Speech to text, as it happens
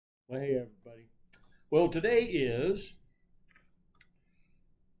Well, hey everybody. Well, today is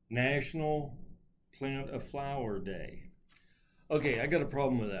National Plant a Flower Day. Okay, I got a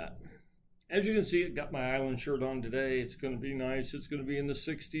problem with that. As you can see, I got my island shirt on today. It's going to be nice. It's going to be in the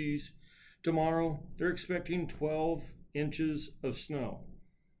 60s. Tomorrow, they're expecting 12 inches of snow.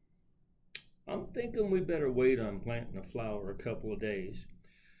 I'm thinking we better wait on planting a flower a couple of days.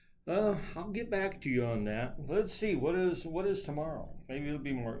 I'll get back to you on that. Let's see, what is tomorrow? Maybe it'll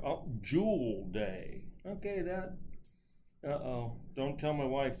be more, Jewel Day. Okay, that, uh-oh, don't tell my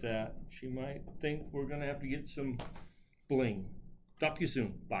wife that. She might think we're gonna have to get some bling. Talk to you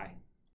soon, bye.